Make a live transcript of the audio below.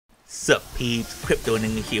Sup peeps, Crypto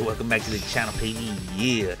Enigma here, welcome back to the channel baby.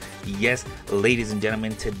 Yeah, yes, ladies and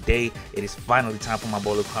gentlemen, today it is finally time for my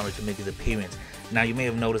boy Lucario to make his appearance. Now you may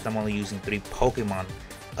have noticed I'm only using 3 Pokemon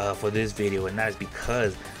for this video, and that is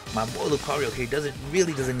because my boy Lucario here doesn't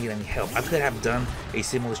need any help. I could have done a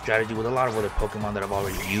similar strategy with a lot of other Pokemon that I've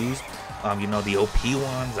already used. You know, the OP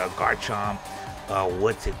ones, Garchomp,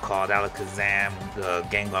 what's it called, Alakazam,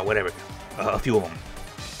 Gengar, whatever, a few of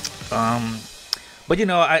them. But you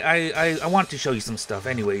know, I want to show you some stuff.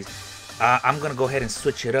 Anyways, I'm gonna go ahead and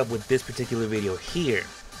switch it up with this particular video here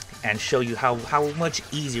and show you how much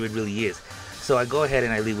easier it really is. So I go ahead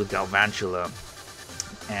and I lead with Galvantula,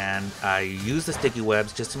 and I use the sticky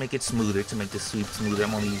webs just to make it smoother, to make the sweep smoother.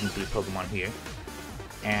 I'm only using 3 Pokemon here,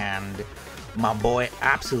 and my boy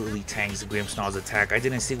absolutely tanks Grimmsnarl's attack. I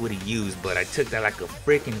didn't see what he used, but I took that like a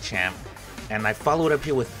freaking champ, and I followed up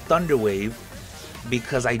here with Thunder Wave,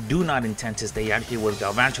 because I do not intend to stay out here with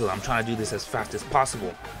Galvantula. I'm trying to do this as fast as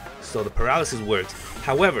possible. So the paralysis works.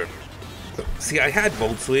 However, see, I had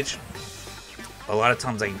Volt Switch. A lot of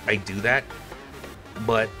times I do that,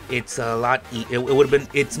 but it's a lot, it would have been,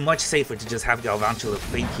 it's much safer to just have Galvantula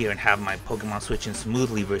faint here and have my Pokemon switching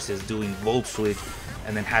smoothly versus doing Volt Switch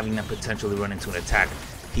and then having them potentially run into an attack.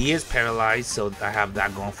 He is paralyzed, so I have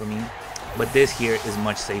that going for me. But this here is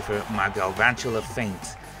much safer. My Galvantula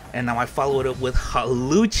faints. And now I follow it up with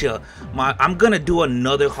Hawlucha. I'm gonna do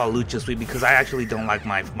another Hawlucha sweep because I actually don't like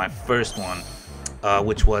my first one,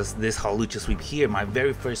 which was this Hawlucha sweep here. My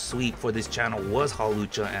very first sweep for this channel was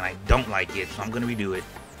Hawlucha, and I don't like it, so I'm gonna redo it.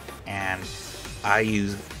 And I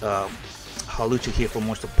use Hawlucha here for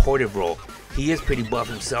more supportive role. He is pretty buff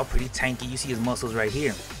himself, pretty tanky. You see his muscles right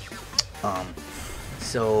here.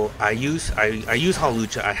 So I use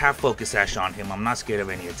Hawlucha. I have Focus Sash on him. I'm not scared of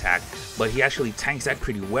any attack, but he actually tanks that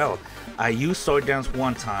pretty well. I use Sword Dance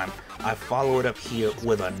one time. I follow it up here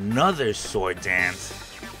with another Sword Dance,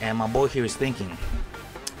 and my boy here is thinking.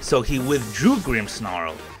 So he withdrew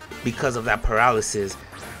Grimmsnarl because of that paralysis,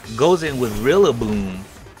 goes in with Rillaboom,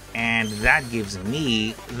 and that gives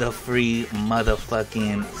me the free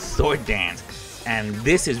motherfucking Sword Dance. And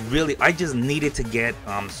this is really, I just needed to get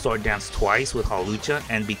Sword Dance twice with Hawlucha,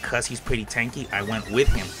 and because he's pretty tanky, I went with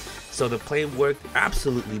him. So the play worked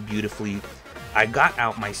absolutely beautifully. I got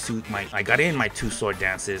out my suit, I got in my 2 Sword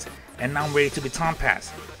Dances, and now I'm ready to Baton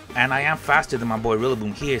Pass. And I am faster than my boy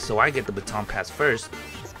Rillaboom here, so I get the Baton Pass first,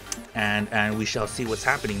 and we shall see what's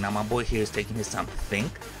happening. Now my boy here is taking his time to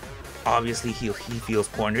think. Obviously he feels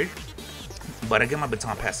cornered, but I get my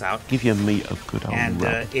Baton Pass out. Give your meat a good old and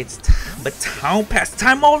rub. It's Baton Pass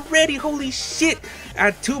time already. Holy shit!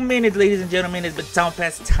 At 2 minutes, ladies and gentlemen, it's Baton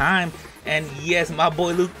Pass time. And yes, my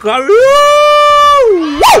boy Lucario!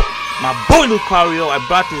 Woo! My boy Lucario, I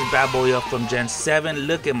brought this bad boy up from Gen 7.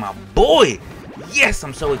 Look at my boy! Yes,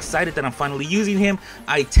 I'm so excited that I'm finally using him.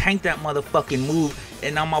 I tanked that motherfucking move,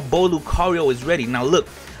 and now my boy Lucario is ready. Now look,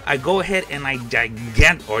 I go ahead and I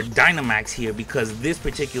Dynamax here because this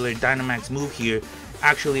particular Dynamax move here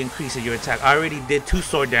actually increases your attack. I already did 2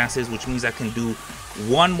 Sword Dances, which means I can do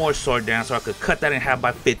 1 more Sword Dance, or I could cut that in half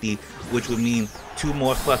by 50, which would mean 2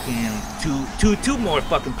 more fucking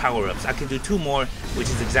power-ups. I can do 2 more, which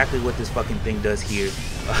is exactly what this fucking thing does here.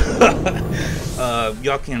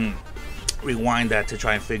 Y'all can rewind that to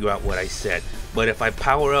try and figure out what I said. But if I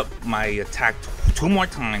power up my attack 2 more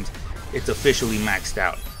times, it's officially maxed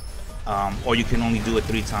out. Or you can only do it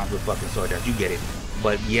 3 times with fucking Sword Dance. You get it.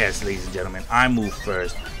 But yes, ladies and gentlemen, I move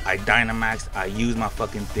first. I Dynamaxed. I use my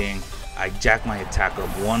fucking thing. I jack my attack up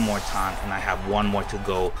 1 more time, and I have 1 more to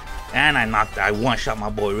go. And I one-shot my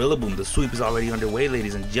boy Rillaboom. The sweep is already underway,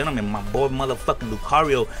 ladies and gentlemen. My boy motherfucking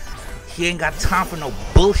Lucario, he ain't got time for no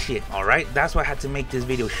bullshit, alright? That's why I had to make this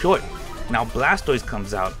video short. Now Blastoise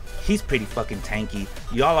comes out. He's pretty fucking tanky.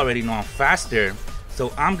 Y'all already know I'm faster,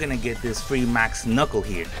 so I'm gonna get this free Max Knuckle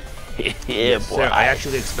here. Yeah, yes, boy. Sir. I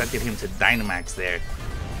actually expected him to Dynamax there,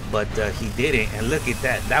 but he didn't. And look at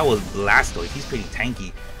that. That was Blastoise. He's pretty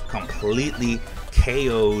tanky. Completely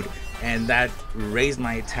KO'd, and that raised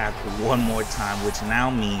my attack 1 more time, which now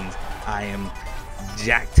means I am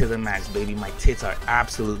jacked to the max, baby. My tits are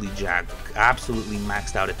absolutely jacked. Absolutely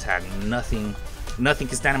maxed out attack. Nothing can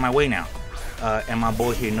stand in my way now. And my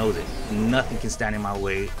boy here knows it. Nothing can stand in my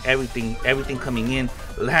way. Everything coming in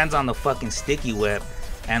lands on the fucking sticky web,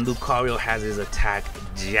 and Lucario has his attack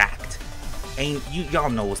jacked. And y'all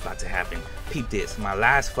know what's about to happen. Peep this. My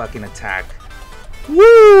last fucking attack.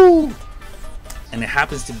 Woo! And it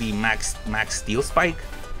happens to be Max Steel Spike.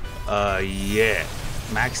 Yeah.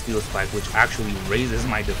 Max Steel Spike, which actually raises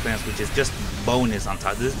my defense, which is just bonus on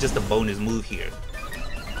top. This is just a bonus move here.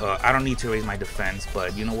 I don't need to raise my defense,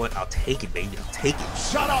 but you know what? I'll take it, baby. I'll take it.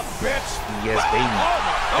 Shut up, bitch! Yes, baby.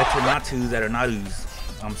 Eternatus.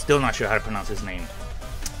 I'm still not sure how to pronounce his name.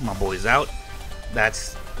 My boy's out.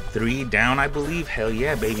 That's 3 down, I believe. Hell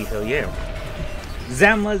yeah, baby. Hell yeah.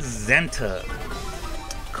 Zamazenta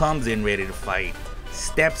comes in ready to fight.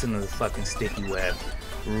 Steps into the fucking sticky web.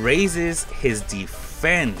 Raises his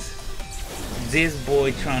defense. This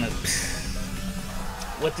boy trying to...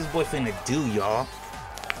 What this boy finna do, y'all?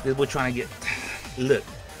 This boy trying to get... Look.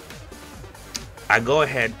 I go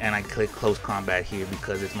ahead and I click close combat here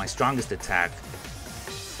because it's my strongest attack.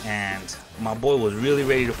 And my boy was really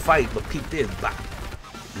ready to fight, but peep this. Bah.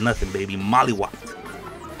 Nothing, baby. Mollywopped.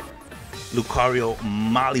 Lucario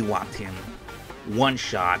mollywopped him. One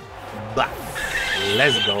shot. Bah.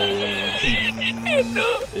 Let's go.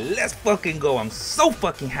 Let's fucking go. I'm so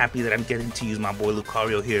fucking happy that I'm getting to use my boy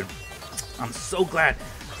Lucario here. I'm so glad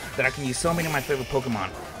that I can use so many of my favorite Pokemon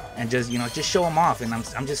and just, you know, just show them off. And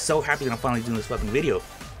I'm just so happy that I'm finally doing this fucking video.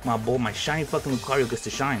 My boy, my shiny fucking Lucario gets to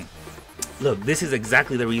shine. Look, this is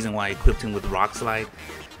exactly the reason why I equipped him with Rock Slide.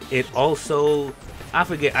 It also, I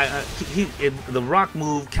forget, the Rock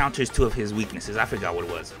move counters 2 of his weaknesses. I forgot what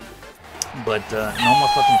it was. But no more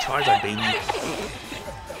fucking Charizard, baby.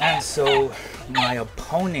 And so my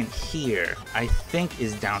opponent here, I think,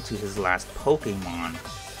 is down to his last Pokemon.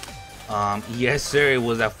 Yes, sir, it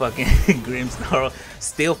was that fucking Grimmsnarl,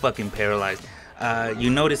 still fucking paralyzed. You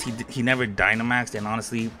notice he never Dynamaxed, and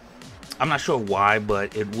honestly, I'm not sure why,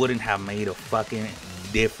 but it wouldn't have made a fucking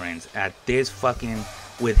difference at this fucking,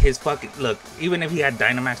 with his fucking, look, even if he had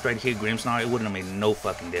Dynamaxed right here, Grimmsnarl, it wouldn't have made no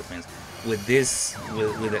fucking difference. With this,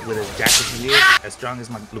 with as jacked as he is, as strong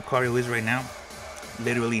as my Lucario is right now,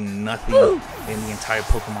 literally nothing in the entire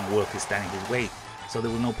Pokemon world is standing his way. So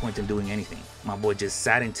there was no point in doing anything. My boy just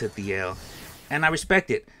sat and took the L, and I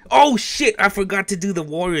respect it. Oh shit, I forgot to do the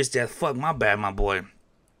Warrior's Death. Fuck, my bad, my boy.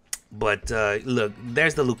 But look,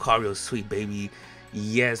 there's the Lucario, sweet baby.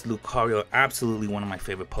 Yes, Lucario, absolutely one of my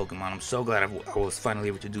favorite Pokemon. I'm so glad I was finally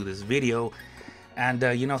able to do this video. And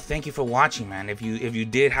you know, thank you for watching, man. If you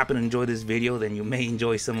did happen to enjoy this video, then you may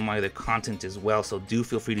enjoy some of my other content as well. So do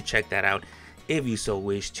feel free to check that out if you so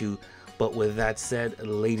wish to. But with that said,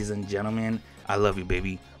 ladies and gentlemen, I love you,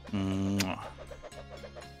 baby. Mwah.